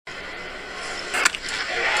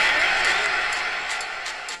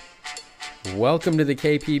Welcome to the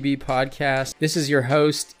KPB podcast. This is your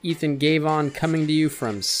host, Ethan Gavon, coming to you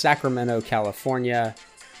from Sacramento, California.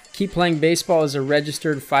 Keep Playing Baseball is a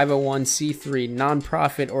registered 501c3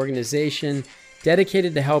 nonprofit organization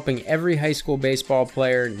dedicated to helping every high school baseball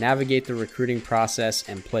player navigate the recruiting process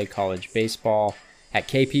and play college baseball. At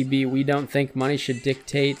KPB, we don't think money should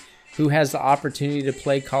dictate who has the opportunity to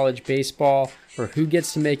play college baseball or who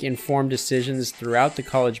gets to make informed decisions throughout the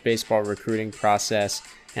college baseball recruiting process.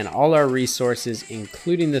 And all our resources,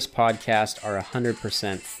 including this podcast, are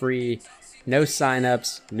 100% free. No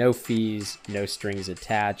signups, no fees, no strings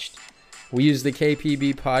attached. We use the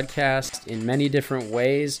KPB podcast in many different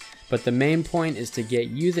ways, but the main point is to get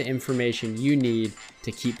you the information you need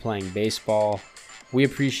to keep playing baseball. We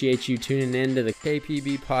appreciate you tuning in to the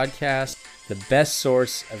KPB podcast, the best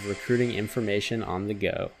source of recruiting information on the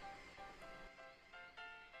go.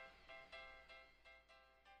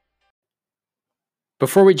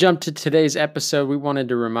 Before we jump to today's episode, we wanted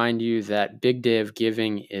to remind you that Big Day of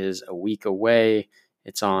Giving is a week away.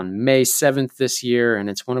 It's on May 7th this year, and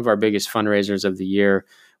it's one of our biggest fundraisers of the year.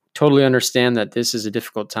 Totally understand that this is a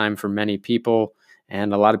difficult time for many people,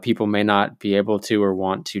 and a lot of people may not be able to or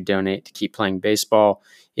want to donate to keep playing baseball.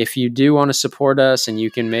 If you do want to support us and you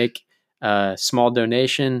can make a small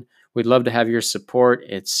donation, we'd love to have your support.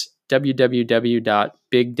 It's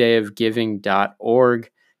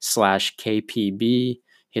www.bigdayofgiving.org/KPB.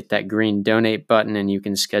 Hit that green donate button and you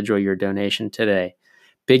can schedule your donation today.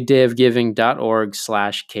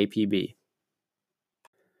 bigdayofgiving.org/KPB.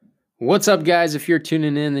 What's up, guys? If you're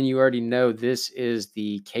tuning in, then you already know this is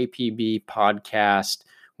the KPB podcast.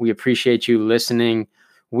 We appreciate you listening.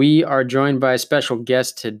 We are joined by a special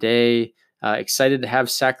guest today. Excited to have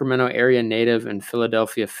Sacramento area native and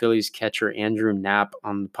Philadelphia Phillies catcher Andrew Knapp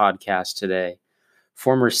on the podcast today.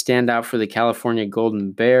 Former standout for the California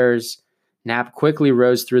Golden Bears, Knapp quickly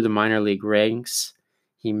rose through the minor league ranks.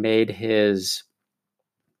 He made his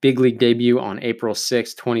big league debut on April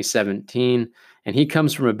 6, 2017, and he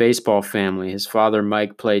comes from a baseball family. His father,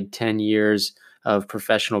 Mike, played 10 years of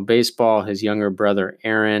professional baseball. His younger brother,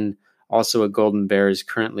 Aaron, also a Golden Bear, is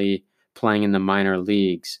currently playing in the minor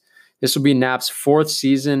leagues. This will be Knapp's fourth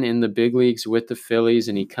season in the big leagues with the Phillies,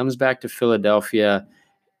 and he comes back to Philadelphia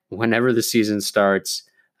whenever the season starts.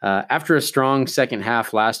 After a strong second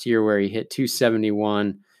half last year where he hit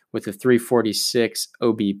 .271 with a .346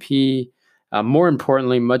 OBP,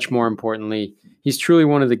 much more importantly, he's truly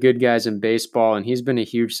one of the good guys in baseball, and he's been a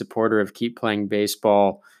huge supporter of Keep Playing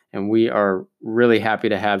Baseball, and we are really happy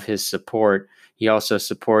to have his support. He also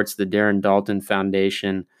supports the Darren Dalton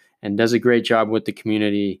Foundation and does a great job with the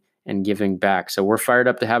community and giving back. So we're fired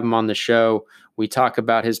up to have him on the show. We talk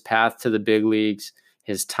about his path to the big leagues,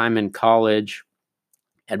 his time in college,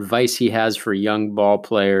 advice he has for young ball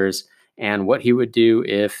players, and what he would do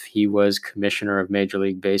if he was commissioner of Major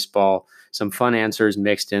League Baseball. Some fun answers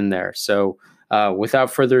mixed in there. So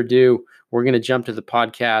without further ado, we're going to jump to the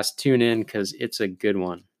podcast. Tune in because it's a good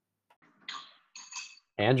one.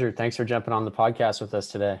 Andrew, thanks for jumping on the podcast with us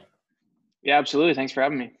today. Yeah, absolutely. Thanks for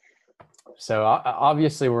having me. So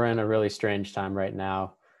obviously we're in a really strange time right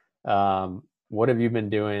now. What have you been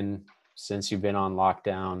doing since you've been on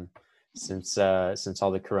lockdown, since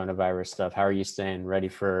all the coronavirus stuff? How are you staying ready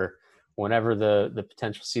for whenever the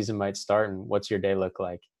potential season might start, and what's your day look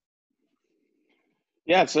like?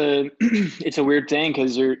 Yeah, it's a weird thing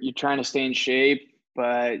because you're trying to stay in shape,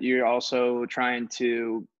 but you're also trying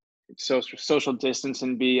to social distance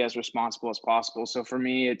and be as responsible as possible. So for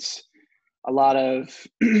me, it's a lot of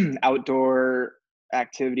outdoor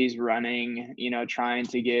activities, running, trying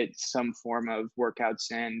to get some form of workouts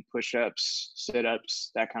in, push-ups,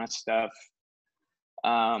 sit-ups, that kind of stuff.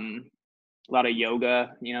 A lot of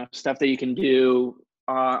yoga, stuff that you can do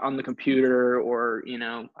on the computer, or,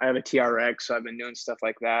 I have a TRX, so I've been doing stuff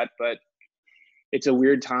like that. But it's a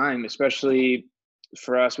weird time, especially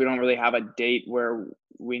for us. We don't really have a date where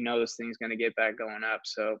we know this thing's going to get back going up.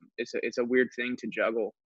 So it's a weird thing to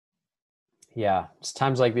juggle. Yeah, it's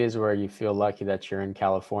times like these where you feel lucky that you're in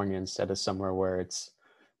California instead of somewhere where it's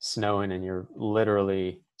snowing and you're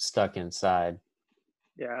literally stuck inside.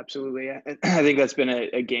 Yeah, absolutely. I think that's been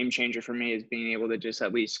a game changer for me, is being able to just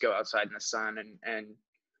at least go outside in the sun and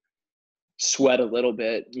sweat a little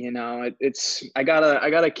bit. I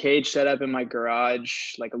got a cage set up in my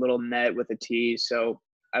garage, like a little net with a tee, so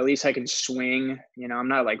at least I can swing. I'm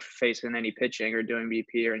not like facing any pitching or doing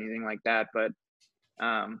BP or anything like that, but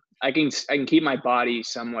I can keep my body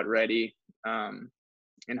somewhat ready, and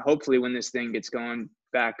hopefully when this thing gets going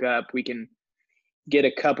back up, we can get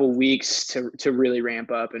a couple weeks to really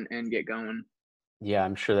ramp up and get going. Yeah,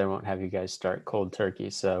 I'm sure they won't have you guys start cold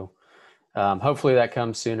turkey. So Hopefully that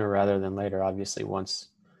comes sooner rather than later, obviously, once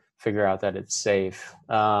figure out that it's safe.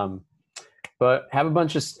 But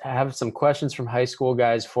have some questions from high school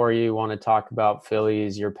guys for you. Want to talk about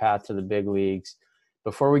Phillies, your path to the big leagues.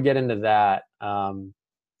 Before we get into that,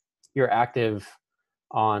 you're active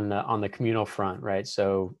on the communal front, right?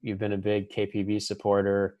 So you've been a big KPB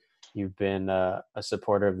supporter. You've been a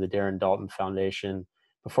supporter of the Darren Dalton Foundation.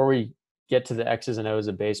 Before we get to the X's and O's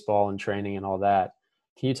of baseball and training and all that,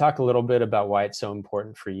 can you talk a little bit about why it's so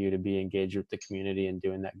important for you to be engaged with the community and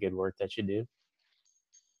doing that good work that you do?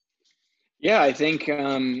 Yeah, I think,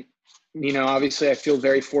 obviously I feel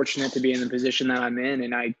very fortunate to be in the position that I'm in,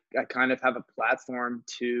 and I kind of have a platform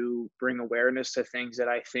to bring awareness to things that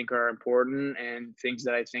I think are important and things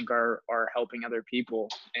that I think are helping other people.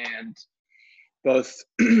 And both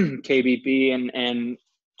KBP and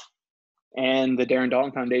the Darren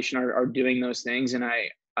Dalton Foundation are doing those things, and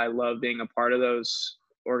I love being a part of those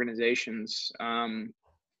organizations.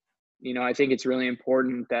 I think it's really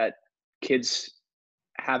important that kids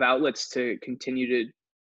have outlets to continue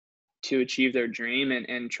to achieve their dream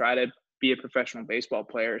and try to be a professional baseball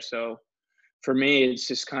player. So for me, it's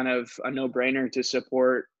just kind of a no-brainer to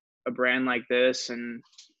support a brand like this. And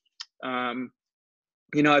I've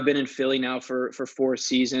been in Philly now for 4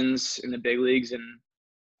 seasons in the big leagues,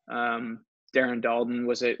 and Darren Dalton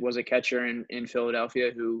was a catcher in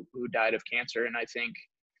Philadelphia who died of cancer. And I think,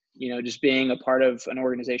 just being a part of an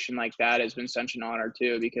organization like that has been such an honor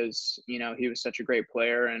too, because, he was such a great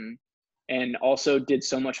player and also did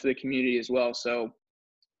so much for the community as well. So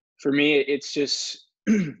for me, it's just,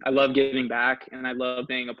 I love giving back and I love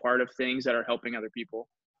being a part of things that are helping other people.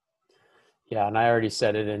 Yeah, and I already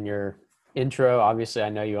said it in your intro. Obviously, I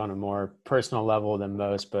know you on a more personal level than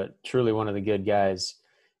most, but truly one of the good guys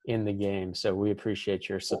in the game. So we appreciate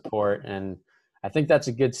your support. And I think that's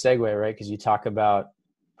a good segue, right? Because you talk about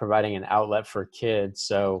providing an outlet for kids.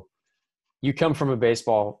 So you come from a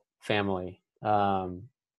baseball family.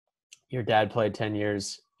 Your dad played 10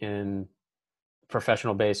 years in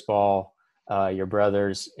professional baseball, your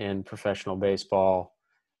brothers in professional baseball.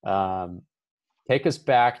 Um, Take us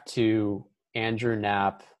back to Andrew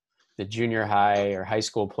Knapp, the junior high or high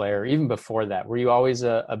school player, even before that. Were you always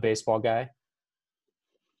a baseball guy?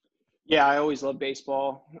 Yeah, I always loved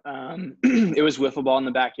baseball. It was wiffle ball in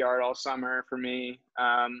the backyard all summer for me.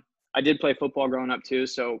 I did play football growing up too,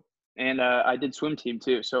 and I did swim team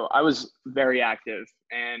too. So I was very active,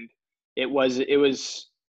 and it was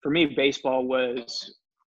for me. Baseball was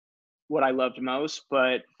what I loved most,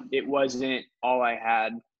 but it wasn't all I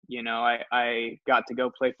had. I got to go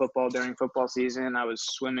play football during football season. I was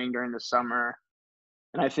swimming during the summer,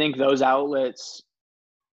 and I think those outlets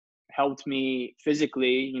helped me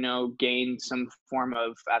physically, gain some form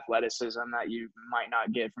of athleticism that you might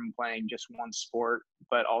not get from playing just one sport,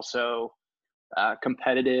 but also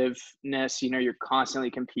competitiveness. You're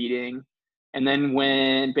constantly competing. And then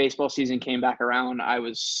when baseball season came back around, I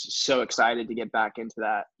was so excited to get back into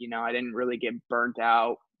that. I didn't really get burnt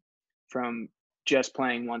out from just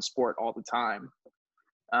playing one sport all the time.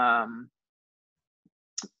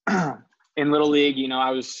 In Little League,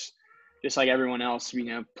 I was just like everyone else,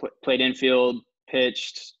 played infield,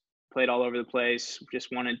 pitched, played all over the place,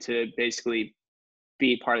 just wanted to basically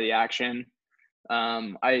be part of the action.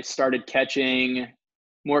 I started catching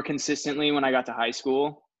more consistently when I got to high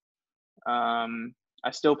school.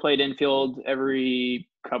 I still played infield every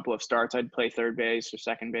couple of starts. I'd play third base or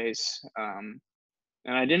second base.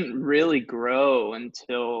 And I didn't really grow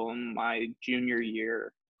until my junior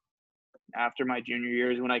year. After my junior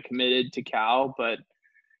year is when I committed to Cal, but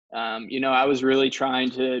I was really trying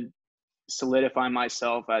to solidify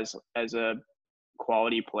myself as a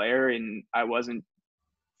quality player, and I wasn't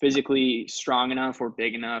physically strong enough or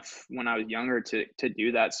big enough when I was younger to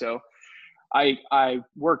do that. So I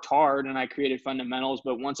worked hard and I created fundamentals,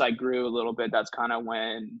 but once I grew a little bit, that's kind of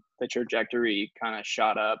when the trajectory kind of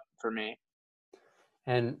shot up for me.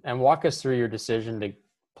 And walk us through your decision to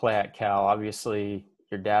play at Cal. Obviously,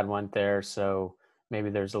 your dad went there, so maybe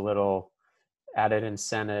there's a little added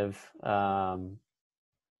incentive.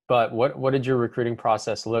 But what did your recruiting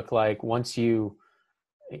process look like once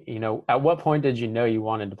at what point did you know you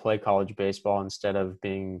wanted to play college baseball instead of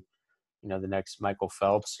being, the next Michael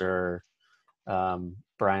Phelps or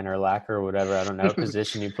Brian Urlacher or whatever, I don't know,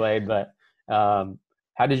 position you played, but how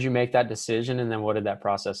did you make that decision? And then what did that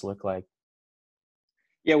process look like?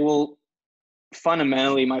 Yeah, well,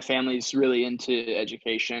 fundamentally, my family's really into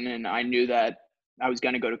education, and I knew that I was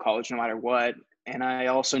going to go to college no matter what. And I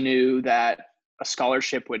also knew that a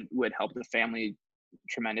scholarship would help the family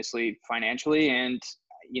tremendously financially. And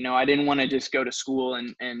I didn't want to just go to school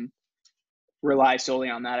and rely solely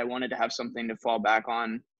on that. I wanted to have something to fall back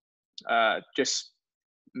on, just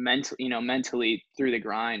mentally through the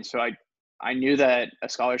grind. So I knew that a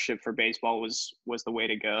scholarship for baseball was the way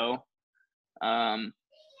to go.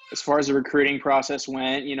 As far as the recruiting process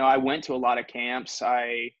went, I went to a lot of camps.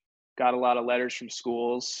 I got a lot of letters from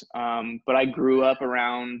schools, but I grew up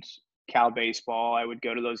around Cal baseball. I would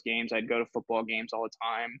go to those games. I'd go to football games all the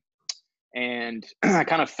time. And I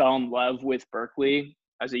kind of fell in love with Berkeley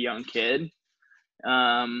as a young kid.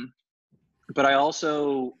 But I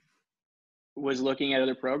also was looking at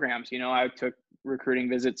other programs. I took recruiting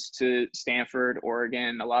visits to Stanford,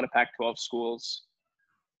 Oregon, a lot of Pac-12 schools,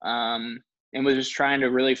 and was just trying to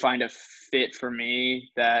really find a fit for me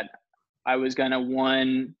that I was going to,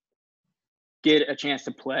 one, get a chance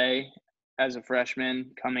to play as a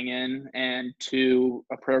freshman coming in, and two,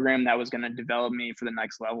 a program that was going to develop me for the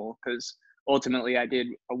next level, because ultimately I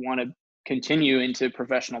want to continue into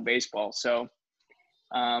professional baseball. So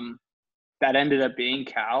that ended up being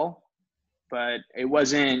Cal, but it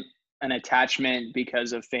wasn't an attachment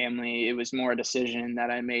because of family. It was more a decision that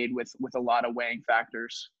I made with a lot of weighing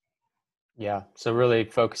factors. Yeah. So really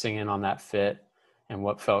focusing in on that fit and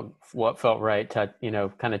what felt right to,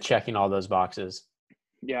 kind of checking all those boxes.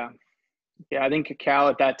 Yeah. I think Cal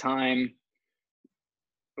at that time,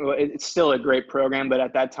 well, it's still a great program, but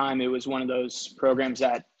at that time it was one of those programs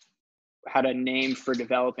that had a name for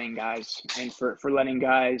developing guys and for letting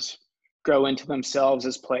guys grow into themselves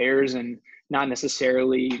as players, and not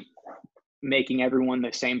necessarily making everyone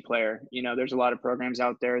the same player. There's a lot of programs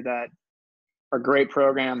out there that are great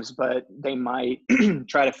programs, but they might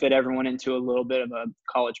try to fit everyone into a little bit of a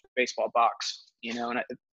college baseball box, and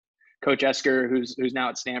Coach Esker, who's now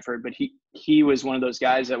at Stanford, but he was one of those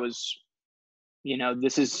guys that was,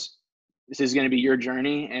 this is going to be your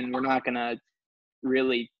journey, and we're not going to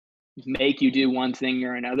really make you do one thing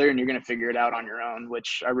or another, and you're going to figure it out on your own,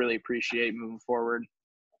 which I really appreciate moving forward.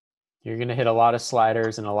 You're going to hit a lot of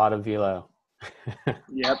sliders and a lot of velo.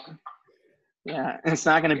 Yep. Yeah. And it's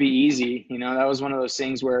not going to be easy. That was one of those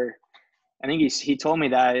things where I think he told me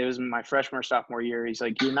that it was my freshman or sophomore year. He's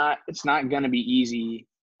like, it's not going to be easy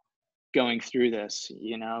going through this.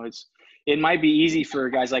 It might be easy for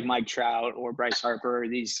guys like Mike Trout or Bryce Harper, or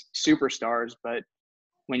these superstars, but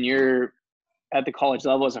when you're at the college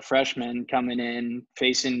level as a freshman coming in,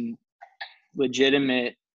 facing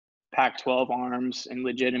legitimate Pac-12 arms and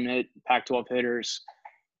legitimate Pac-12 hitters,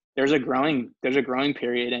 there's a growing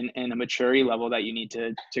period and a maturity level that you need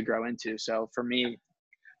to grow into. So for me,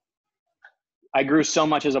 I grew so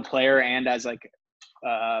much as a player and as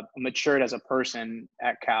matured as a person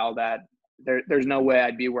at Cal that there's no way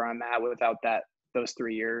I'd be where I'm at without those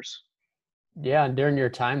 3 years. Yeah. And during your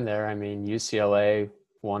time there, UCLA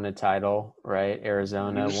won a title, right?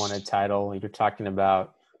 Arizona won a title. You're talking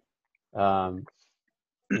about,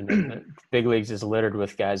 the big leagues is littered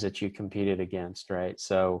with guys that you competed against, right?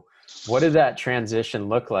 So what did that transition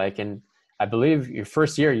look like? And I believe your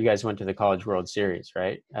first year, you guys went to the College World Series,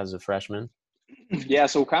 right? As a freshman. Yeah.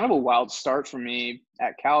 So kind of a wild start for me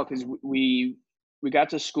at Cal, because we got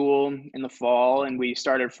to school in the fall and we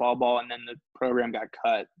started fall ball, and then the program got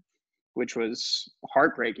cut, which was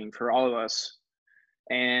heartbreaking for all of us.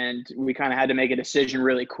 And we kind of had to make a decision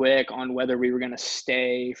really quick on whether we were going to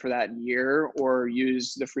stay for that year or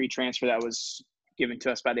use the free transfer that was given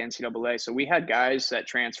to us by the NCAA. So we had guys that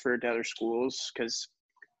transferred to other schools because,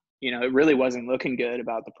 it really wasn't looking good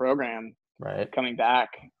about the program coming back.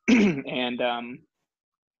 And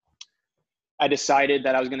I decided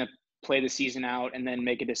that I was going to play the season out and then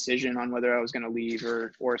make a decision on whether I was going to leave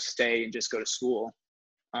or stay and just go to school.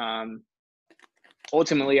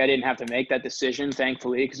 Ultimately, I didn't have to make that decision,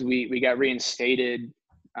 thankfully, because we got reinstated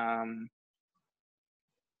probably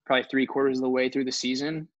 3/4 of the way through the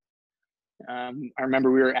season. I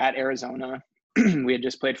remember we were at Arizona. We had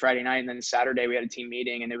just played Friday night, and then Saturday we had a team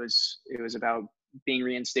meeting, and it was about being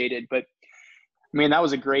reinstated. But that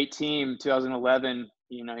was a great team. 2011.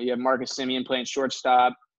 You have Marcus Semien playing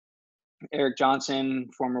shortstop. Eric Johnson,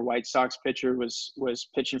 former White Sox pitcher, was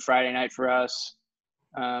pitching Friday night for us.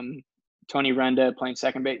 Tony Renda playing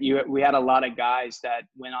second base. We had a lot of guys that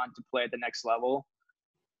went on to play at the next level.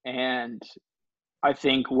 And I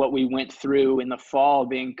think what we went through in the fall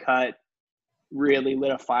being cut really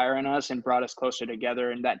lit a fire in us and brought us closer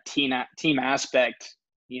together. And that team aspect,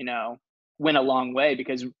 went a long way,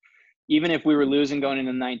 because even if we were losing going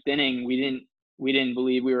into the ninth inning, we didn't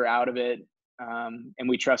believe we were out of it. And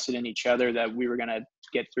we trusted in each other that we were going to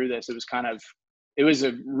get through this. It was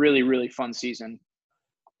a really, really fun season.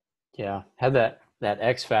 Yeah. Had that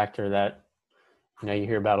X factor that, you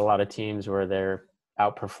hear about a lot of teams where they're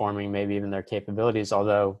outperforming maybe even their capabilities,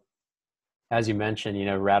 although as you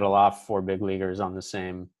mentioned, rattle off 4 big leaguers on the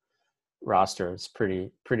same roster. It's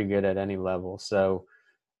pretty good at any level. So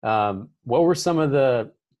what were some of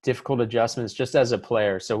the difficult adjustments just as a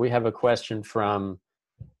player? So we have a question from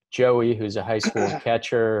Joey, who's a high school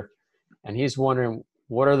catcher, and he's wondering,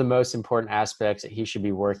 what are the most important aspects that he should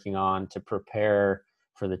be working on to prepare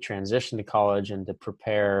for the transition to college and to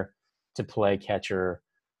prepare to play catcher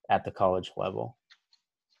at the college level?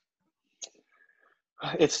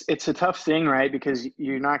 It's a tough thing, right? Because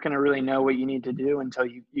you're not going to really know what you need to do until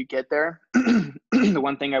you get there. The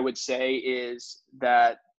one thing I would say is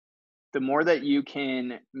that the more that you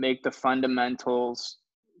can make the fundamentals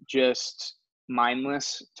just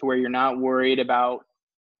mindless, to where you're not worried about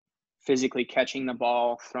physically catching the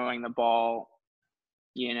ball, throwing the ball,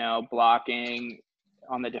 blocking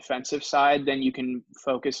on the defensive side, then you can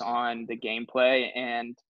focus on the gameplay.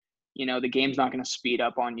 And the game's not going to speed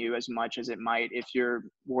up on you as much as it might if you're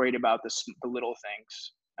worried about the little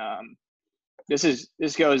things.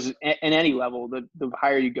 This goes in any level. The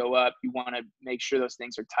higher you go up, you want to make sure those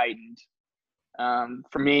things are tightened.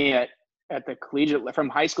 For me, at the collegiate, from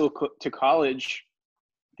high school to college,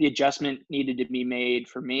 the adjustment needed to be made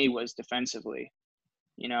for me was defensively.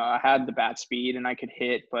 I had the bat speed and I could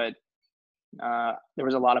hit, but there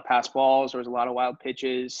was a lot of pass balls. There was a lot of wild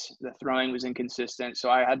pitches. The throwing was inconsistent. So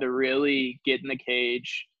I had to really get in the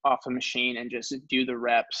cage off the machine and just do the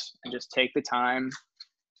reps and just take the time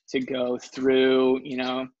to go through.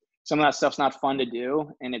 Some of that stuff's not fun to do,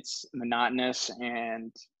 and it's monotonous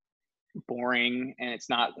and boring, and it's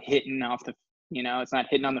not hitting off the, it's not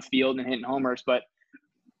hitting on the field and hitting homers. But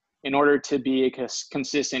in order to be a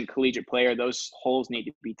consistent collegiate player, those holes need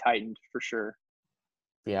to be tightened for sure.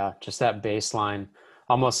 Yeah, just that baseline,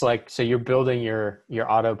 almost like, so you're building your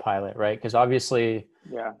autopilot, right? Because obviously,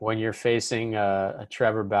 yeah, when you're facing a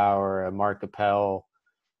Trevor Bauer, a Mark Appel,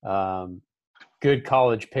 good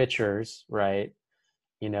college pitchers, right?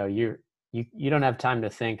 You don't have time to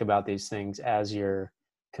think about these things as you're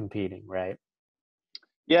competing, right?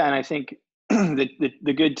 Yeah, and I think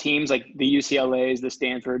the good teams like the UCLAs, the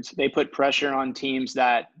Stanfords, they put pressure on teams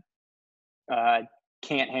that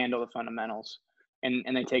can't handle the fundamentals,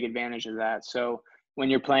 and they take advantage of that. So when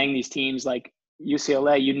you're playing these teams like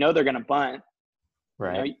UCLA, they're going to bunt.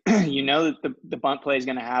 Right. That the bunt play is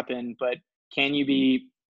going to happen, but can you be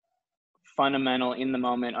fundamental in the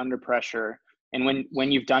moment under pressure? And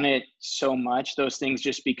when you've done it so much, those things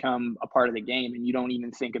just become a part of the game, and you don't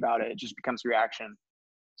even think about it. It just becomes reaction.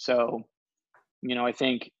 So, I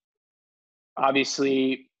think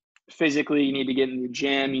obviously physically you need to get in the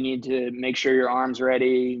gym. You need to make sure your arm's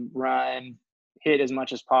ready, run, hit as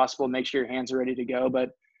much as possible, make sure your hands are ready to go. But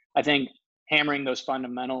I think hammering those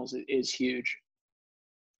fundamentals is huge.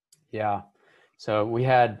 Yeah. So we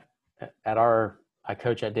had I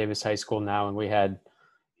coach at Davis High School now, and we had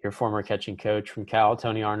your former catching coach from Cal,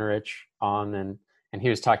 Tony Arnerich, on, and he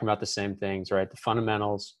was talking about the same things, right? The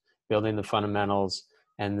fundamentals, building the fundamentals.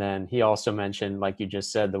 And then he also mentioned, like you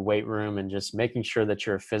just said, the weight room and just making sure that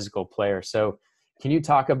you're a physical player. So can you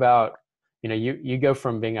talk about, you go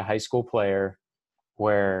from being a high school player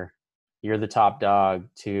where you're the top dog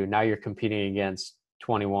to now you're competing against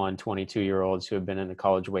 21, 22-year-olds who have been in the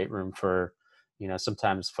college weight room for,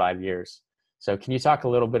 sometimes 5 years. So can you talk a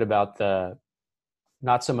little bit about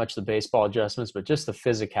not so much the baseball adjustments, but just the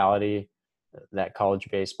physicality that college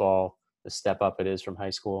baseball, the step up it is from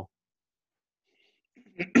high school?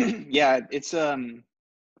 Yeah, it's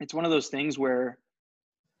one of those things where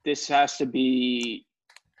this has to be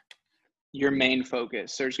your main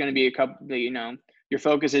focus. There's going to be a couple, your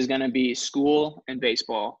focus is going to be school and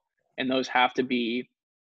baseball, and those have to be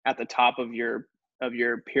at the top of your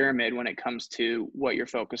pyramid when it comes to what you're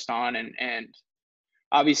focused on. And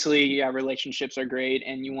obviously, yeah, relationships are great,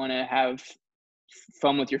 and you want to have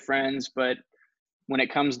fun with your friends, but when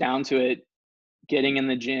it comes down to it, getting in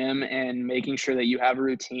the gym and making sure that you have a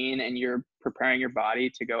routine and you're preparing your body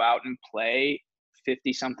to go out and play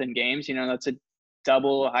 50 something games, that's a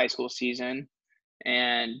double high school season,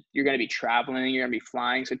 and you're going to be traveling, you're going to be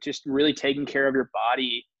flying. So just really taking care of your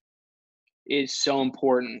body is so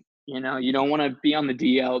important. You don't want to be on the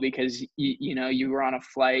DL because you were on a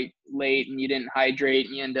flight late and you didn't hydrate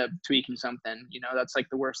and you end up tweaking something. That's like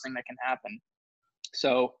the worst thing that can happen.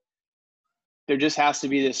 So there just has to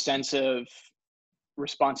be this sense of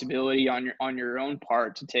responsibility on your own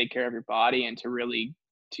part to take care of your body and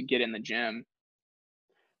to get in the gym.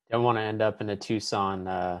 Don't want to end up in a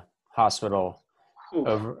Tucson hospital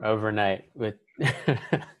overnight with.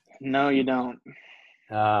 No, you don't.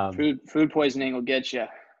 Food poisoning will get you.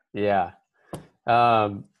 Yeah. Yeah.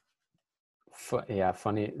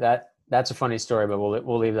 Funny That's a funny story, but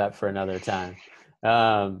we'll leave that for another time.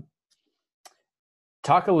 Um,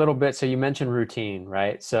 Talk a little bit. So you mentioned routine,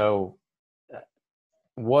 right? So uh,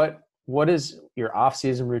 what does your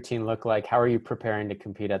off-season routine look like? How are you preparing to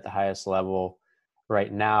compete at the highest level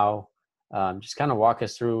right now? Just kind of walk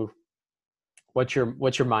us through what your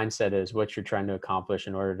mindset is, what you're trying to accomplish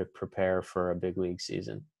in order to prepare for a big league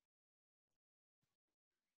season.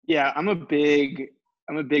 Yeah, I'm a big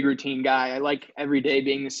routine guy. I like every day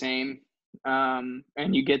being the same. And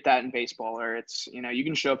you get that in baseball, where it's, you know, you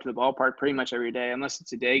can show up to the ballpark pretty much every day. Unless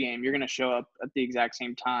it's a day game, you're going to show up at the exact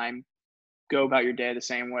same time, go about your day the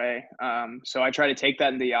same way. So I try to take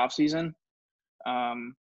that in the off season.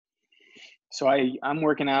 Um, so I'm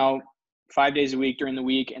working out 5 days a week during the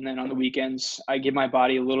week, and then on the weekends I give my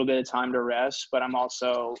body a little bit of time to rest. But I'm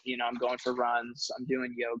also, you know, I'm going for runs, I'm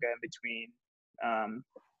doing yoga in between. Um,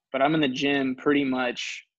 but I'm in the gym pretty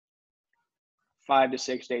much 5 to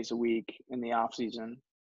 6 days a week in the off season,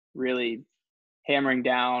 really hammering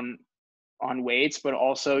down on weights, but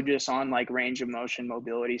also just on like range of motion,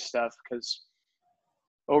 mobility stuff. Because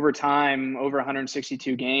over time, over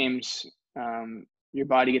 162 games, your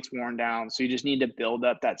body gets worn down. So you just need to build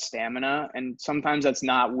up that stamina. And sometimes that's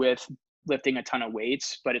not with lifting a ton of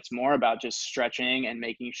weights, but it's more about just stretching and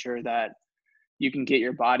making sure that you can get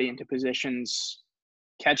your body into positions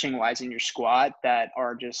catching wise in your squat that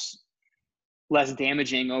are just less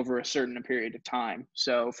damaging over a certain period of time.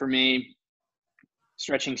 So for me,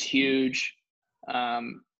 stretching's huge.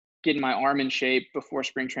 Um, Getting my arm in shape before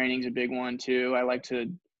spring training is a big one too. I like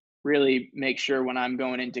to really make sure when I'm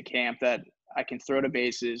going into camp that I can throw to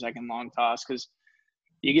bases, I can long toss, because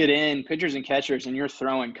you get in pitchers and catchers and you're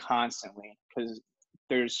throwing constantly because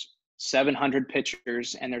there's 700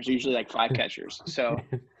 pitchers and there's usually like 5 catchers. So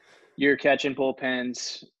you're catching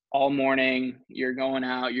bullpens all morning. You're going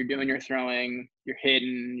out, you're doing your throwing, you're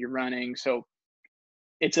hitting, you're running. So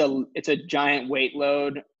it's a giant weight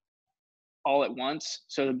load all at once.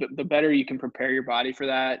 So the better you can prepare your body for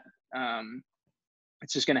that, um,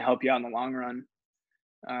 it's just going to help you out in the long run.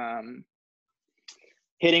 Um,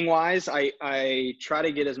 Hitting wise, I try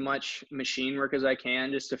to get as much machine work as I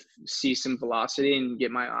can just to see some velocity and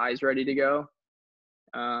get my eyes ready to go.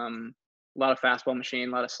 A lot of fastball machine,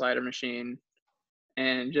 a lot of slider machine,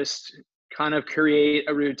 and just kind of create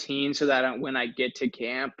a routine so that when I get to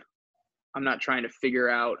camp, I'm not trying to figure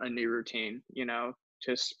out a new routine, you know,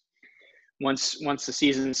 just once the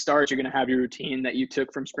season starts, you're going to have your routine that you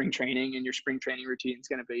took from spring training, and your spring training routine is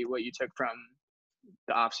going to be what you took from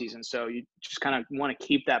the off season. So you just kind of want to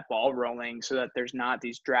keep that ball rolling so that there's not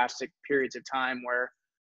these drastic periods of time where,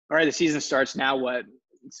 all right, the season starts, now what?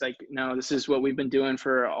 It's like, no, this is what we've been doing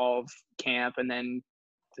for all of camp, and then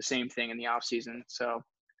the same thing in the off season. So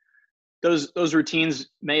those routines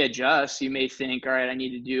may adjust. You may think, all right, I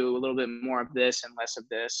need to do a little bit more of this and less of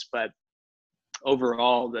this, but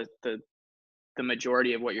overall, the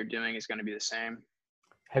majority of what you're doing is going to be the same.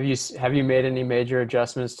 Have you made any major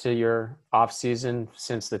adjustments to your off season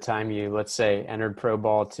since the time you, let's say, entered pro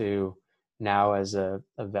ball to now as a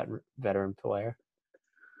veteran player?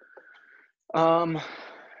 Um,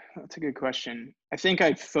 that's a good question. I think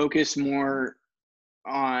I focus more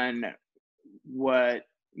on what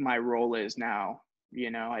my role is now. You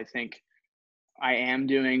know, I think I am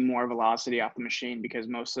doing more velocity off the machine because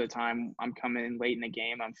most of the time I'm coming in late in the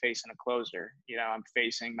game, I'm facing a closer. You know, I'm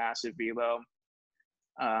facing massive velo.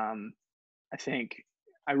 Um, I think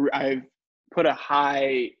I've put a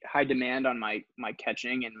high demand on my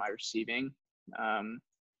catching and my receiving. Um,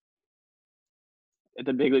 at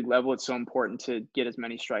the big league level, it's so important to get as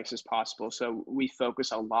many strikes as possible. So we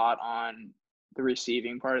focus a lot on the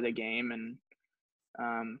receiving part of the game,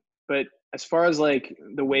 and but as far as like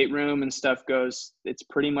the weight room and stuff goes, it's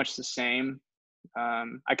pretty much the same.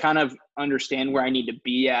 I kind of understand where I need to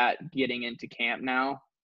be at getting into camp now.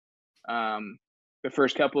 The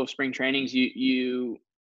first couple of spring trainings, you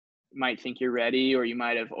might think you're ready, or you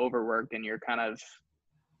might have overworked and you're kind of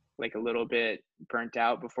like a little bit burnt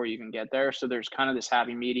out before you even get there. So there's kind of this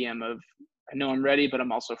happy medium of, I know I'm ready, but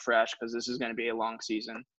I'm also fresh because this is going to be a long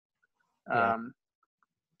season. Yeah.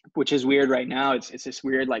 Which is weird right now. It's this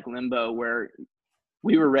weird like limbo where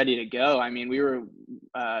we were ready to go. I mean, we were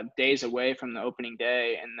days away from the opening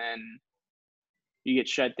day, and then you get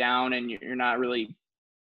shut down and you're not really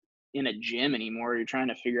in a gym anymore. You're trying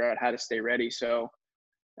to figure out how to stay ready. So,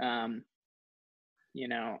 um, you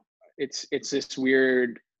know, it's this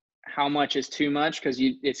weird, how much is too much, because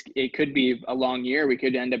it could be a long year. We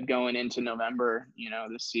could end up going into November, you know,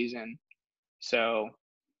 this season. So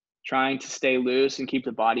trying to stay loose and keep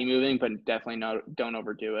the body moving, but definitely don't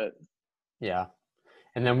overdo it. Yeah.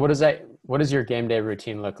 And then what does your game day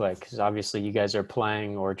routine look like? Because obviously you guys are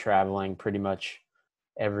playing or traveling pretty much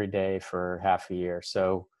every day for half a year.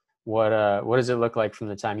 So what does it look like from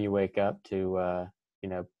the time you wake up to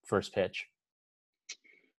first pitch?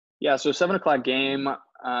 Yeah, so 7 o'clock game.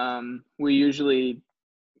 We usually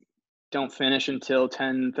don't finish until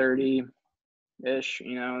 10:30 ish.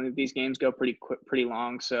 These games go pretty quick, pretty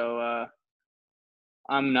long. So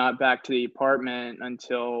I'm not back to the apartment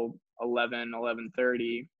until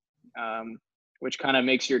 11:30, um, which kind of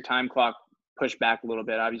makes your time clock push back a little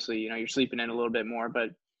bit. Obviously, you're sleeping in a little bit more, but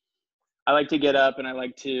I like to get up and I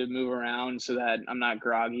like to move around so that I'm not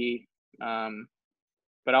groggy. Um,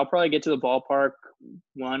 but I'll probably get to the ballpark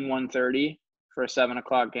 1:30 for a 7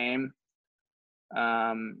 o'clock game.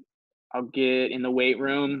 I'll get in the weight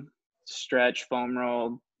room, stretch, foam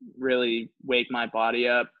roll, really wake my body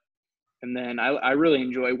up. And then I really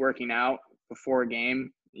enjoy working out before a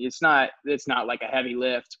game. It's not like a heavy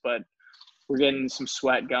lift, but we're getting some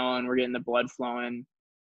sweat going, we're getting the blood flowing.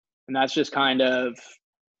 And that's just kind of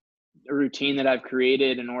a routine that I've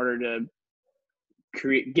created in order to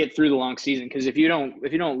get through the long season. Because if you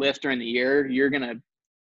don't lift during the year, you're gonna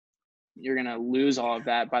lose all of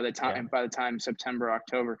that by the time September,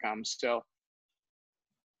 October comes. So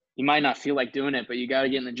you might not feel like doing it, but you got to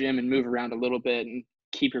get in the gym and move around a little bit and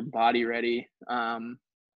keep your body ready.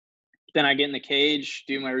 Then I get in the cage,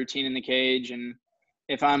 do my routine in the cage, and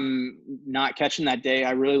if I'm not catching that day,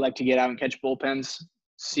 I really like to get out and catch bullpens,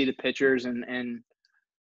 see the pitchers, and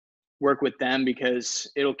work with them,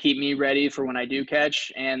 because it'll keep me ready for when I do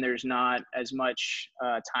catch, and there's not as much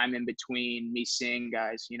time in between me seeing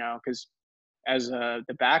guys, because as the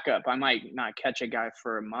backup, I might not catch a guy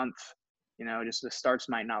for a month, just the starts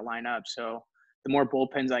might not line up. So the more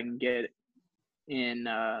bullpens I can get in,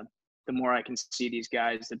 the more I can see these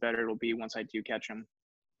guys, the better it'll be once I do catch them.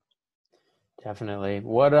 Definitely.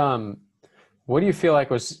 What do you feel like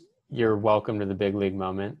was your welcome to the big league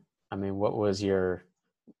moment? I mean,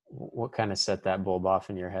 what kind of set that bulb off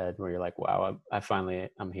in your head where you're like, wow,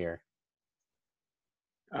 I'm here?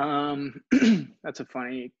 That's a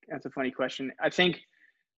funny question. I think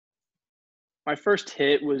my first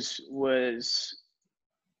hit was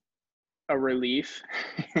a relief,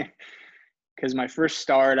 because my first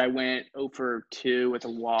start I went 0 for 2 with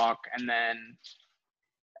a walk, and then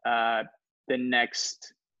the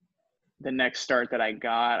next start that I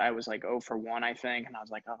got, I was like 0 for 1, I think, and I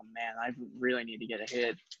was like, oh man, I really need to get a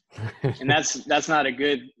hit. And that's not a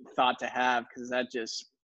good thought to have, because that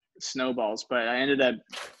just snowballs. But I ended up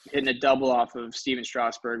hitting a double off of Steven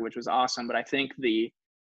Strasburg, which was awesome. But I think the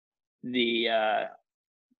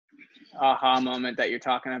aha moment that you're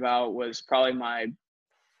talking about was probably my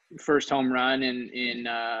first home run in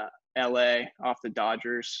LA off the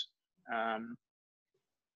Dodgers.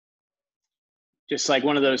 Just like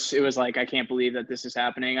one of those, it was like, I can't believe that this is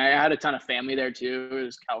happening. I had a ton of family there too. It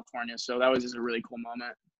was California, so that was just a really cool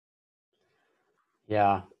moment.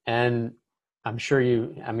 Yeah. And I'm sure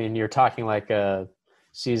you're talking like a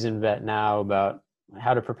seasoned vet now about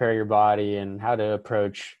how to prepare your body and how to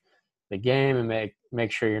approach the game and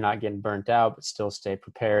make sure you're not getting burnt out, but still stay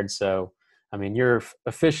prepared. So, I mean, you're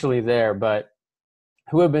officially there, but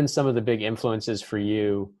who have been some of the big influences for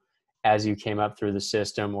you as you came up through the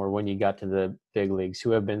system or when you got to the big leagues?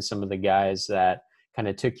 Who have been some of the guys that kind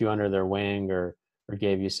of took you under their wing or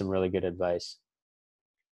gave you some really good advice?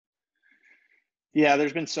 Yeah,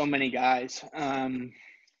 there's been so many guys.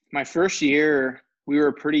 My first year, we were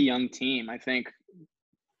a pretty young team. I think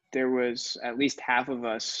there was at least half of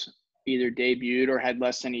us either debuted or had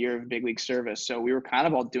less than a year of big league service. So we were kind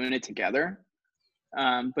of all doing it together.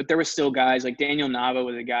 But there was still guys like Daniel Nava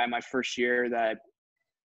was a guy my first year that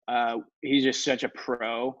he's just such a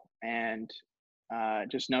pro and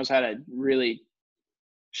just knows how to really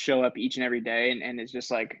show up each and every day. And it's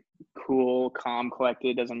just like cool, calm,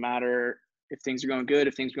 collected. Doesn't matter if things are going good,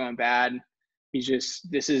 if things are going bad. This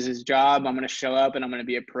is his job. I'm going to show up and I'm going to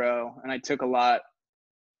be a pro. And I took a lot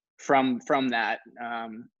from that.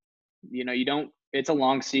 It's a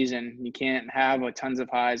long season. You can't have tons of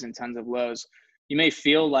highs and tons of lows. You may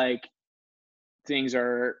feel like things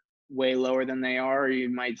are way lower than they are, or you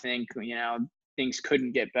might think, things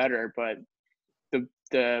couldn't get better, but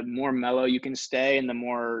the more mellow you can stay and the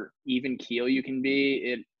more even keel you can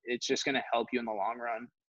be, it's just going to help you in the long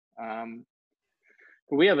run.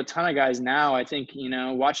 But we have a ton of guys now. I think,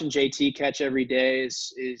 watching JT catch every day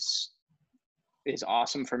is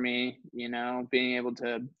awesome for me, being able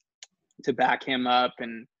to back him up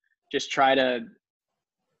and just try to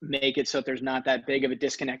make it so that there's not that big of a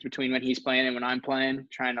disconnect between when he's playing and when I'm playing,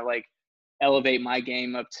 trying to like elevate my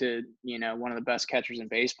game up to, one of the best catchers in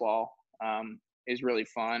baseball. is really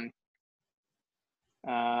fun.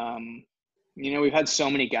 We've had so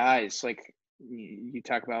many guys, like you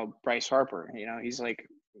talk about Bryce Harper, he's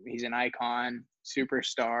an icon,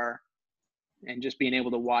 superstar, and just being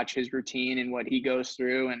able to watch his routine and what he goes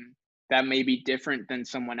through, and that may be different than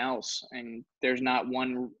someone else. And there's not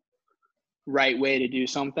one right way to do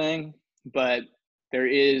something, but there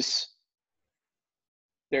is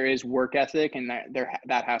work ethic, and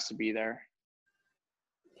that has to be there.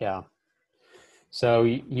 Yeah. So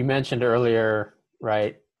you mentioned earlier,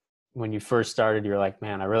 right, when you first started, you're like,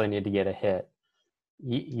 man, I really need to get a hit.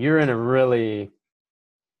 You're in a really,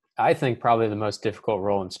 I think, probably the most difficult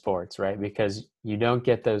role in sports, right? Because you don't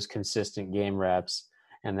get those consistent game reps.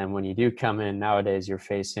 And then when you do come in nowadays, you're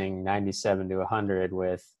facing 97 to 100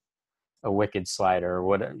 with a wicked slider or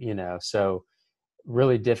what, so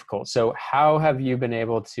really difficult. So how have you been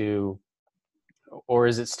able to, or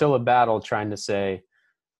is it still a battle trying to say,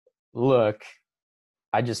 look,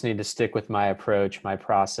 I just need to stick with my approach, my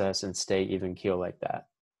process, and stay even keel like that?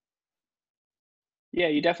 Yeah,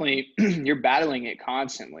 you definitely you're battling it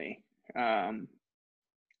constantly.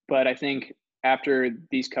 But I think after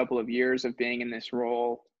these couple of years of being in this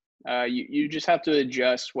role, you just have to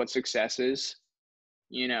adjust what success is.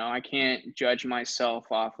 I can't judge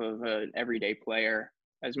myself off of an everyday player.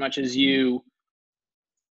 As much as you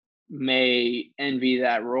may envy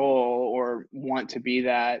that role or want to be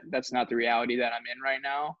that, that's not the reality that I'm in right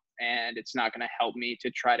now. And it's not going to help me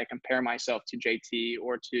to try to compare myself to JT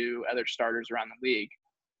or to other starters around the league.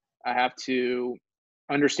 I have to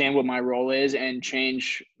understand what my role is and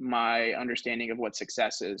change my understanding of what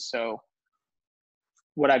success is. So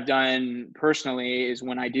what I've done personally is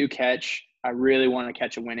when I do catch, I really want to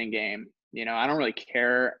catch a winning game. I don't really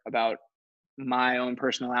care about my own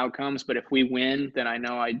personal outcomes, but if we win, then I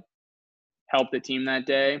know I helped the team that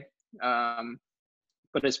day.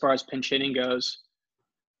 But as far as pinch hitting goes,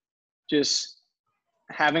 just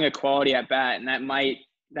having a quality at bat, and that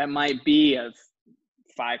might be a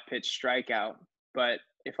 5-pitch strikeout. But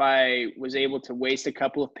if I was able to waste a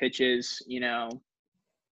couple of pitches,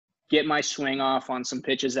 get my swing off on some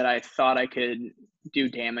pitches that I thought I could do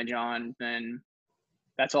damage on, then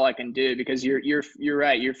that's all I can do. Because you're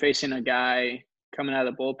right. You're facing a guy coming out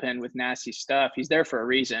of the bullpen with nasty stuff. He's there for a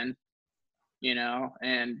reason,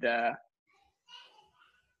 and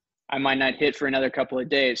I might not hit for another couple of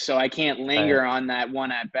days. So I can't linger on that one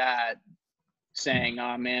at bat saying,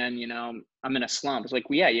 oh man, I'm in a slump. It's like,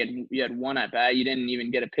 well, yeah, you had one at bat. You didn't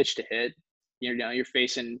even get a pitch to hit. You're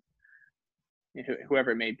facing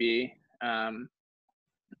whoever it may be.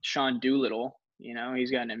 Sean Doolittle,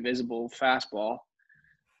 he's got an invisible fastball.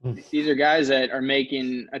 These are guys that are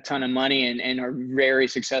making a ton of money and are very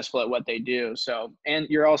successful at what they do. So, and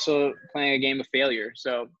you're also playing a game of failure.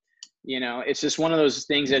 So, it's just one of those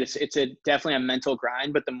things that it's definitely a mental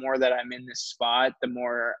grind, but the more that I'm in this spot, the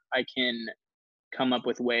more I can come up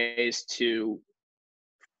with ways to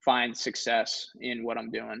find success in what I'm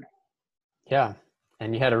doing. Yeah.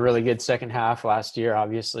 And you had a really good second half last year.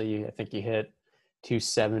 Obviously, I think you hit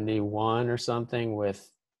 271 or something with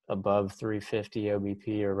above 350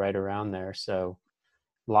 OBP or right around there. So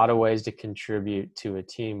a lot of ways to contribute to a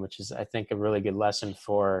team, which is, I think, a really good lesson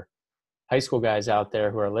for high school guys out there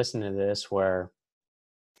who are listening to this, where,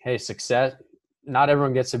 hey, success, not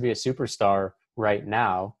everyone gets to be a superstar right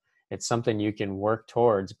now. It's something you can work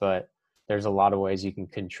towards, but there's a lot of ways you can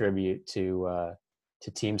contribute to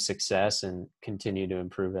team success and continue to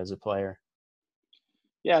improve as a player.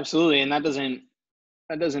 Yeah, absolutely. And that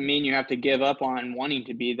doesn't mean you have to give up on wanting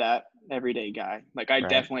to be that everyday guy. Like, I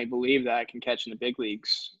definitely believe that I can catch in the big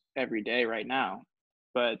leagues every day right now,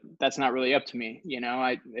 but that's not really up to me.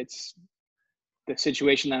 It's the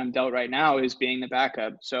situation that I'm dealt right now is being the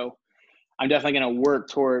backup. So I'm definitely going to work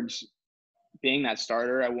towards being that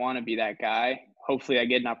starter. I want to be that guy. Hopefully I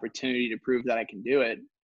get an opportunity to prove that I can do it.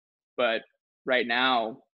 But right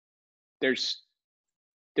now there's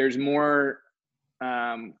more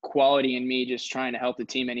quality in me just trying to help the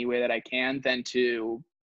team any way that I can than to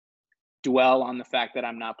dwell on the fact that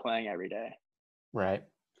I'm not playing every day. Right.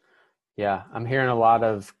 Yeah. I'm hearing a lot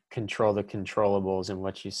of control the controllables in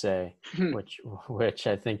what you say, which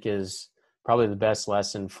I think is probably the best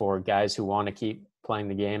lesson for guys who want to keep playing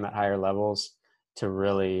the game at higher levels to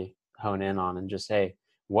really hone in on, and just, hey,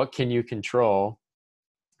 what can you control?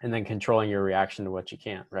 And then controlling your reaction to what you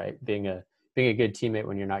can't, right? Being a good teammate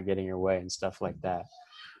when you're not getting your way and stuff like that.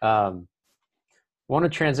 Want to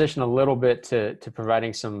transition a little bit to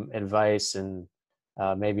providing some advice and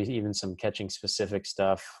maybe even some catching specific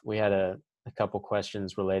stuff. We had a couple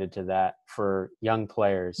questions related to that for young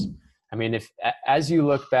players. I mean, if as you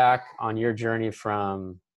look back on your journey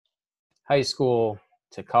from high school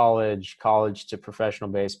to college, college to professional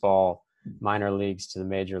baseball, minor leagues to the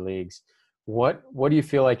major leagues. What do you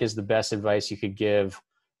feel like is the best advice you could give,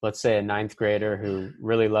 let's say a ninth grader who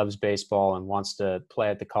really loves baseball and wants to play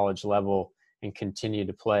at the college level and continue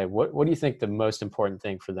to play? What do you think the most important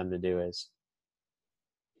thing for them to do is?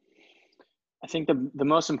 I think the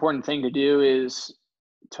most important thing to do is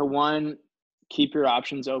to, one, keep your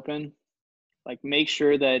options open. Like, make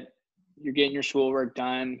sure that you're getting your schoolwork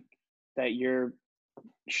done, that you're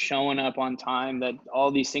showing up on time, that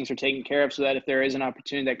all these things are taken care of, so that if there is an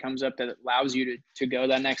opportunity that comes up that allows you to go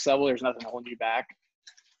that next level, there's nothing holding you back.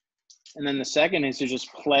 And then the second is to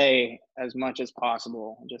just play as much as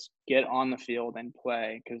possible. Just get on the field and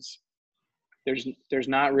play, because there's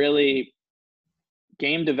not really,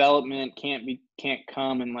 game development can't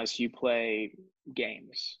come unless you play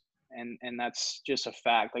games. And that's just a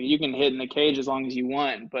fact. Like, you can hit in the cage as long as you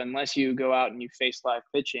want, but unless you go out and you face live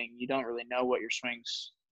pitching, you don't really know what your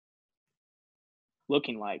swing's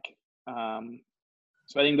looking like. So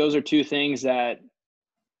I think those are two things that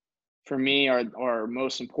for me are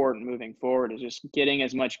most important moving forward, is just getting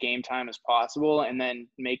as much game time as possible, and then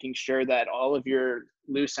making sure that all of your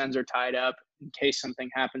loose ends are tied up in case something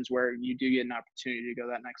happens where you do get an opportunity to go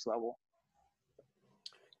that next level.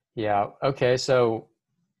 Yeah. Okay. So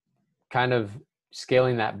kind of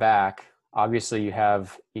scaling that back, obviously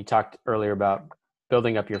you talked earlier about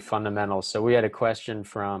building up your fundamentals. So we had a question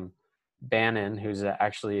from Bannon, who's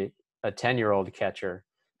actually a 10-year-old catcher,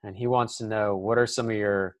 and he wants to know, what are some of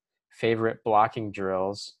your favorite blocking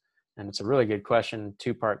drills? And it's a really good question,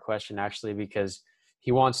 two-part question actually, because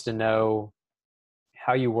he wants to know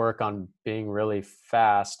how you work on being really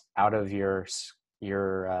fast out of your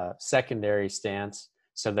secondary stance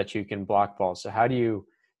so that you can block balls. So how do you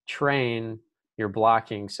train your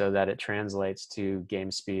blocking so that it translates to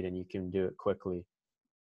game speed and you can do it quickly?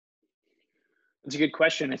 It's a good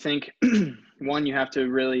question. I think one, you have to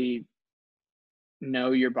really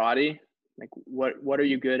know your body. Like, what are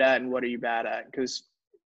you good at and what are you bad at? Because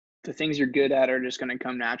the things you're good at are just going to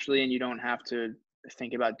come naturally, and you don't have to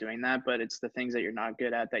think about doing that. But it's the things that you're not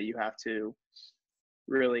good at that you have to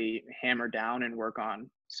really hammer down and work on.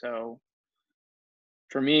 So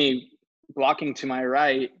for me, blocking to my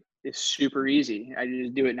right is super easy. I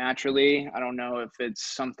just do it naturally. I don't know if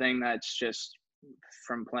it's something that's just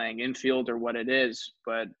from playing infield or what it is,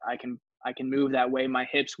 but I can move that way. My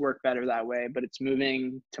hips work better that way, but it's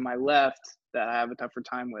moving to my left that I have a tougher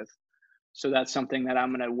time with. So that's something that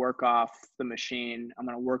I'm going to work off the machine. I'm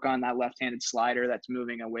going to work on that left-handed slider that's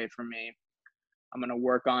moving away from me. I'm going to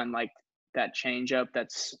work on like that changeup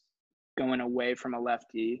that's going away from a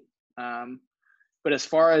lefty. But as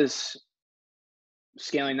far as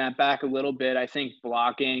scaling that back a little bit, I think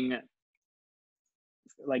blocking,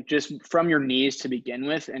 like, just from your knees to begin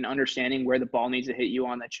with, and understanding where the ball needs to hit you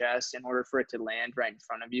on the chest in order for it to land right in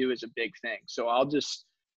front of you is a big thing. So I'll just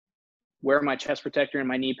wear my chest protector and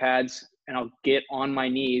my knee pads, and I'll get on my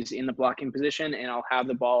knees in the blocking position, and I'll have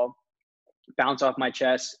the ball bounce off my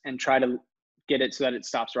chest and try to get it so that it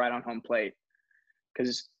stops right on home plate.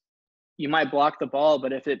 Because you might block the ball,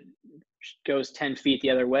 but if it goes 10 feet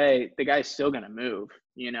the other way, the guy's still going to move.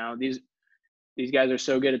 You know, these guys are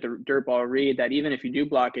so good at the dirt ball read that even if you do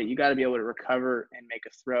block it, you got to be able to recover and make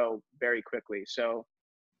a throw very quickly. So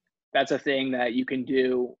that's a thing that you can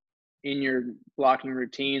do in your blocking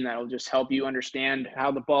routine that'll just help you understand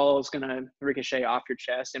how the ball is going to ricochet off your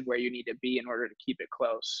chest and where you need to be in order to keep it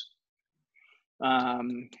close.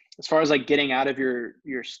 As far as like getting out of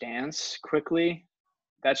your stance quickly,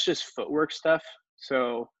 that's just footwork stuff.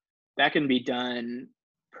 So that can be done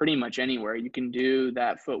pretty much anywhere. You can do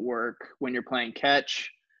that footwork when you're playing catch.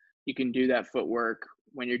 You can do that footwork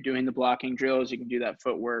when you're doing the blocking drills. You can do that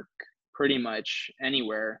footwork pretty much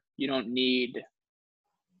anywhere. You don't need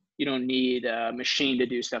a machine to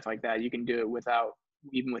do stuff like that. You can do it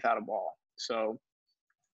even without a ball. So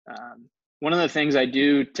one of the things I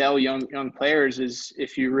do tell young players is,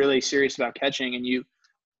 if you're really serious about catching, and you,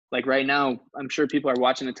 like right now, I'm sure people are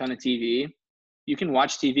watching a ton of TV. You can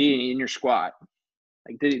watch TV in your squat.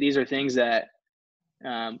 Like these are things that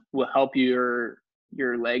will help your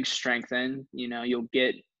legs strengthen. You know, you'll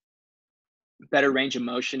get better range of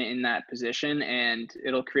motion in that position, and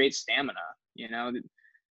it'll create stamina. You know,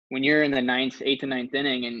 when you're in the eighth and ninth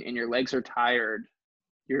inning, and your legs are tired,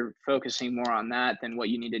 you're focusing more on that than what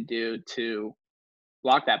you need to do to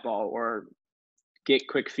block that ball or get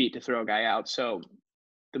quick feet to throw a guy out. So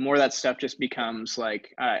the more that stuff just becomes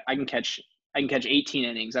like, I can catch 18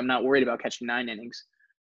 innings. I'm not worried about catching 9 innings.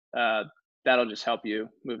 That'll just help you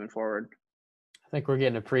moving forward. I think we're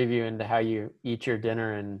getting a preview into how you eat your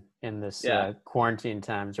dinner and in this Yeah. quarantine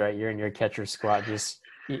times, right? You're in your catcher squat, just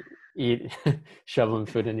eat shoveling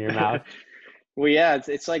food in your mouth. Well, yeah,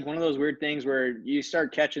 it's like one of those weird things where you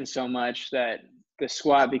start catching so much that the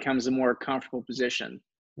squat becomes a more comfortable position.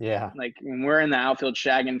 Yeah. Like when we're in the outfield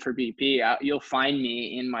shagging for BP, you'll find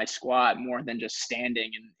me in my squat more than just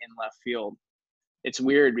standing in left field. It's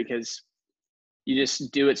weird because you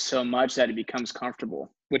just do it so much that it becomes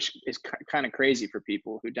comfortable, which is kind of crazy for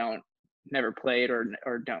people who never played or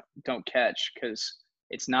don't catch, because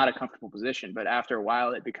it's not a comfortable position. But after a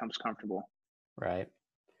while, it becomes comfortable. Right.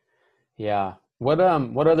 Yeah. What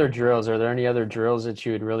other drills? Are there any other drills that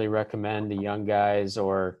you would really recommend to young guys,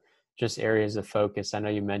 or just areas of focus? I know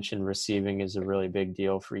you mentioned receiving is a really big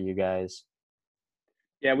deal for you guys.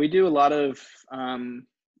 Yeah, we do a lot of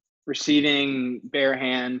receiving bare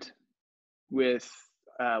hand with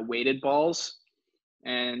weighted balls.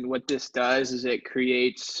 And what this does is it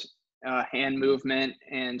creates hand movement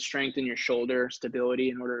and strength in your shoulder stability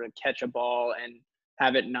in order to catch a ball and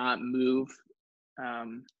have it not move.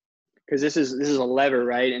 Because this is a lever,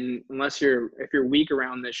 right? And if you're weak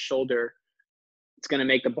around this shoulder, it's going to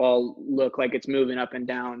make the ball look like it's moving up and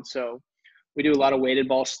down. So we do a lot of weighted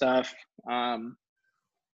ball stuff.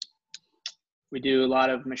 We do a lot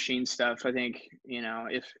of machine stuff. I think,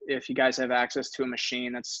 if you guys have access to a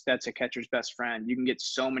machine, that's a catcher's best friend. You can get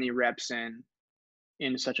so many reps in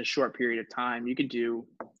such a short period of time. You could do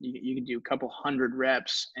a couple hundred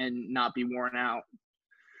reps and not be worn out.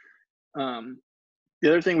 The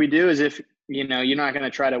other thing we do is, if you're not going to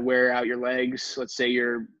try to wear out your legs. Let's say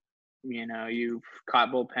you've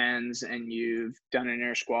caught bullpens and you've done an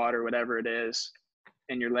air squat or whatever it is,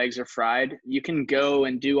 and your legs are fried, you can go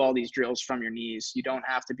and do all these drills from your knees. You don't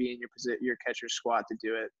have to be in your catcher squat to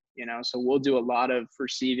do it. So we'll do a lot of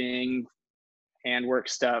receiving handwork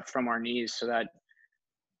stuff from our knees so that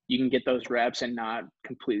you can get those reps and not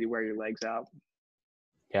completely wear your legs out.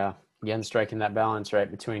 Yeah. Again, striking that balance, right,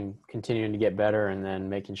 between continuing to get better and then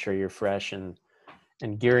making sure you're fresh and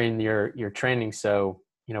gearing your training. So,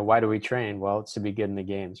 why do we train? Well, it's to be good in the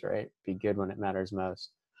games, right? Be good when it matters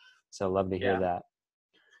most. So love to hear that.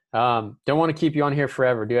 Don't want to keep you on here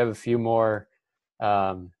forever. Do have a few more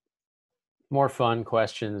fun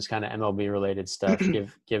questions, kind of MLB related stuff.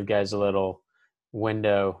 give guys a little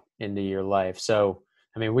window into your life. So,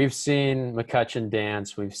 we've seen McCutchen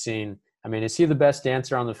dance. Is he the best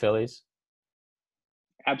dancer on the Phillies?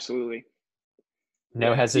 Absolutely.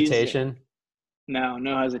 No hesitation? No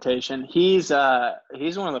hesitation. He's one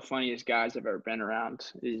of the funniest guys I've ever been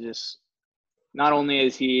around. He's just, not only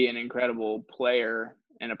is he an incredible player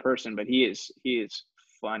and a person, but he is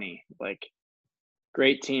funny. Like,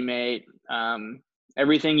 great teammate.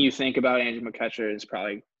 Everything you think about Andrew McCutchen is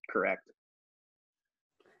probably correct.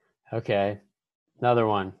 Okay. Another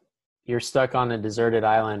one. You're stuck on a deserted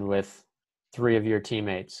island with 3 of your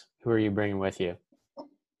teammates. Who are you bringing with you?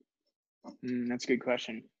 That's a good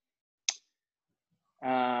question.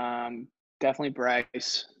 Definitely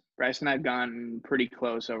Bryce. Bryce and I have gone pretty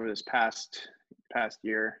close over this past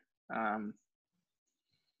year.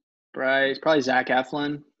 Bryce, probably Zach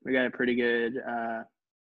Eflin. We got a pretty good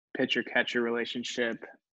pitcher-catcher relationship.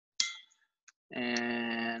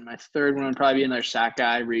 And my third one would probably be another sack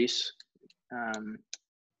guy, Reese.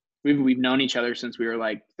 We've known each other since we were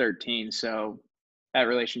like 13, so that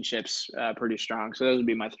relationship's pretty strong. So those would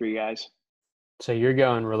be my 3 guys. So you're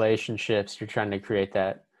going relationships. You're trying to create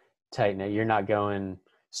that tight knit. You're not going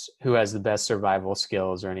who has the best survival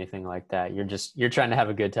skills or anything like that. You're trying to have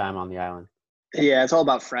a good time on the island. Yeah, it's all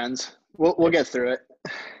about friends. We'll get through it.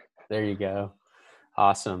 There you go.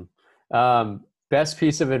 Awesome. Best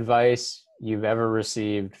piece of advice you've ever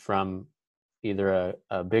received from either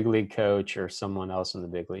a big league coach or someone else in the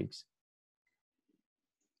big leagues?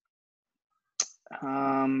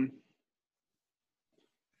 I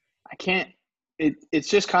can't. It's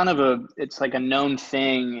just kind of it's like a known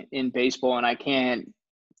thing in baseball, and I can't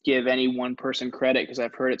give any one person credit because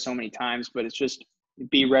I've heard it so many times, but it's just,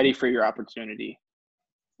 be ready for your opportunity.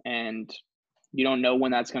 And you don't know when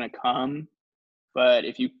that's going to come, but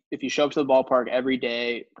if you show up to the ballpark every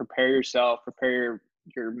day, prepare yourself, prepare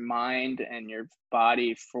your mind and your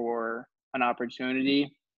body for an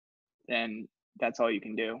opportunity, then that's all you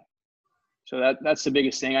can do. So that's the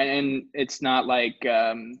biggest thing. And it's not like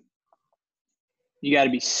you got to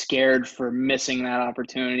be scared for missing that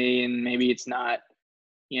opportunity, and maybe it's not,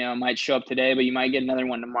 it might show up today, but you might get another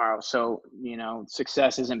one tomorrow. So,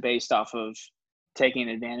 success isn't based off of taking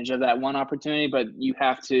advantage of that one opportunity, but you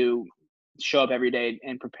have to show up every day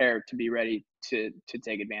and prepare to be ready to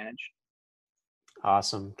take advantage.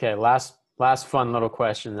 Awesome. Okay. Last fun little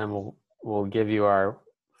question, then we'll give you our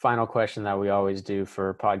final question that we always do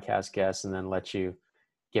for podcast guests, and then let you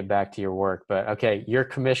get back to your work. But okay, you're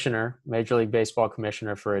commissioner, Major League Baseball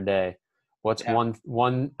commissioner for a day. What's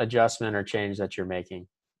one adjustment or change that you're making?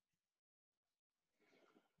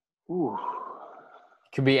 Ooh.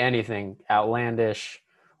 Could be anything, outlandish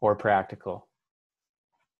or practical.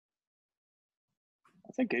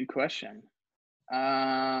 That's a good question.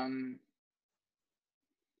 I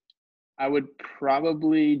would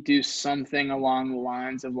probably do something along the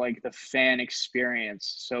lines of like the fan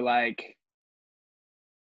experience. So like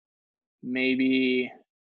maybe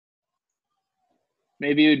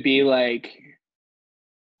it would be like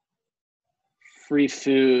free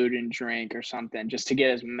food and drink or something, just to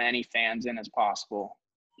get as many fans in as possible.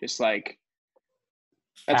 Just like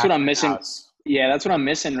that's what I'm missing. Yeah, that's what I'm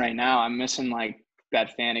missing right now. I'm missing like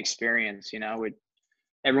that fan experience, with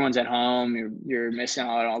everyone's at home, you're missing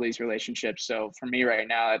out on all these relationships. So for me right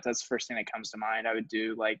now, that's the first thing that comes to mind. I would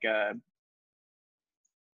do like or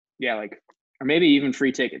maybe even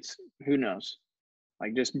free tickets. Who knows?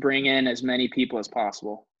 Like just bring in as many people as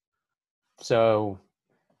possible. So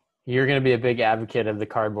you're going to be a big advocate of the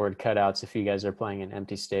cardboard cutouts if you guys are playing in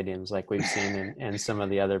empty stadiums like we've seen in some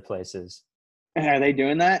of the other places. Are they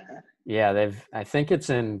doing that? Yeah, I think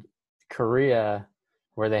it's in Korea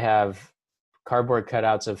where they have cardboard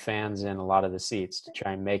cutouts of fans in a lot of the seats to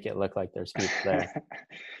try and make it look like there's people there.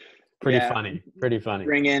 Pretty funny.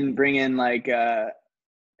 Bring in like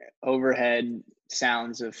overhead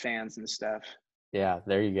sounds of fans and stuff. Yeah,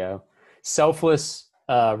 there you go. Selfless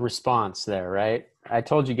response there, right? I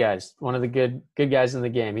told you guys, one of the good guys in the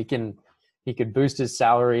game. He could boost his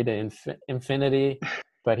salary to infinity,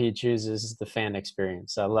 but he chooses the fan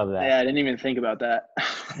experience. I love that. Yeah, I didn't even think about that.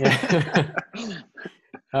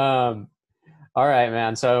 Yeah. All right,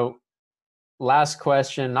 man. So last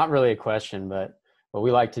question, not really a question, but what we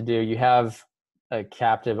like to do, you have a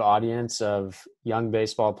captive audience of young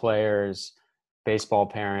baseball players, baseball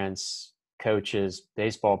parents, coaches,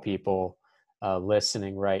 baseball people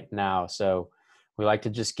listening right now. So we like to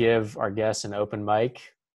just give our guests an open mic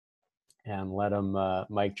and let them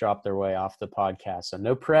mic drop their way off the podcast. So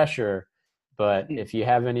no pressure, but if you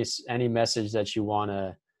have any message that you want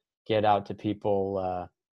to get out to people,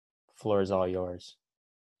 floor is all yours.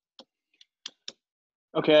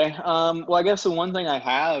 Okay. Well, I guess the one thing I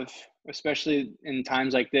have, especially in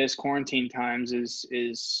times like this, quarantine times,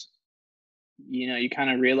 is you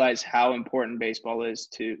kind of realize how important baseball is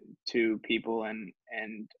to people, and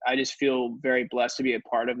I just feel very blessed to be a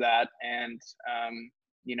part of that. And I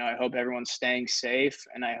hope everyone's staying safe,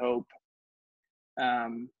 and I hope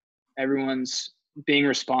everyone's being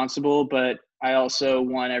responsible, but I also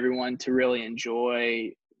want everyone to really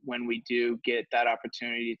enjoy when we do get that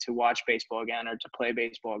opportunity to watch baseball again or to play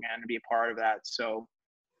baseball again, to be a part of that. So,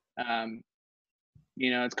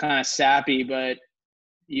 it's kind of sappy, but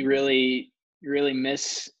you really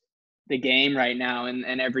miss the game right now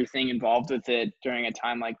and everything involved with it during a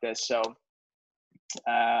time like this. So,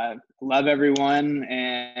 love everyone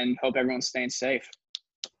and hope everyone's staying safe.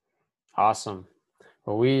 Awesome.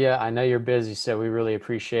 Well, I know you're busy, so we really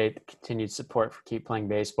appreciate the continued support for Keep Playing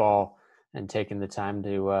Baseball and taking the time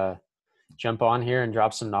to jump on here and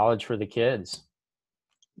drop some knowledge for the kids.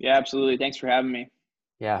 Yeah, absolutely. Thanks for having me.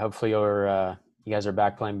 Yeah, hopefully you guys are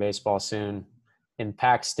back playing baseball soon in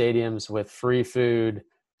packed stadiums with free food,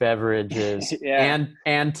 beverages, and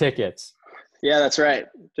tickets. Yeah, that's right.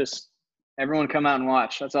 Just everyone come out and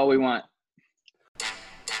watch. That's all we want.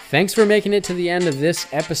 Thanks for making it to the end of this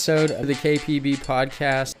episode of the KPB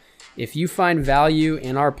podcast. If you find value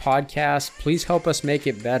in our podcast, please help us make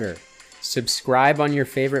it better. Subscribe on your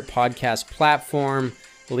favorite podcast platform.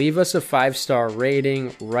 Leave us a 5-star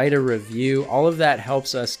rating, write a review. All of that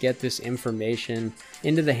helps us get this information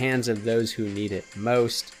into the hands of those who need it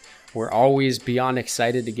most. We're always beyond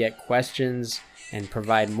excited to get questions and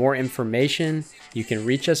provide more information. You can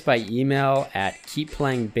reach us by email at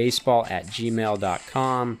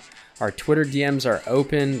keepplayingbaseball@gmail.com. Our Twitter DMs are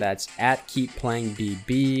open. That's at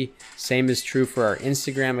keepplayingbb. Same is true for our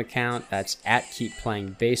Instagram account. That's at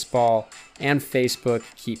keepplayingbaseball. And Facebook,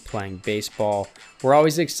 Keep Playing Baseball. We're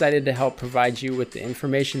always excited to help provide you with the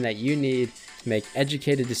information that you need to make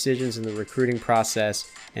educated decisions in the recruiting process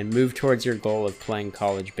and move towards your goal of playing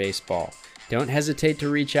college baseball. Don't hesitate to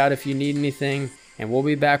reach out if you need anything, and we'll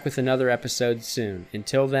be back with another episode soon.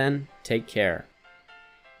 Until then, take care.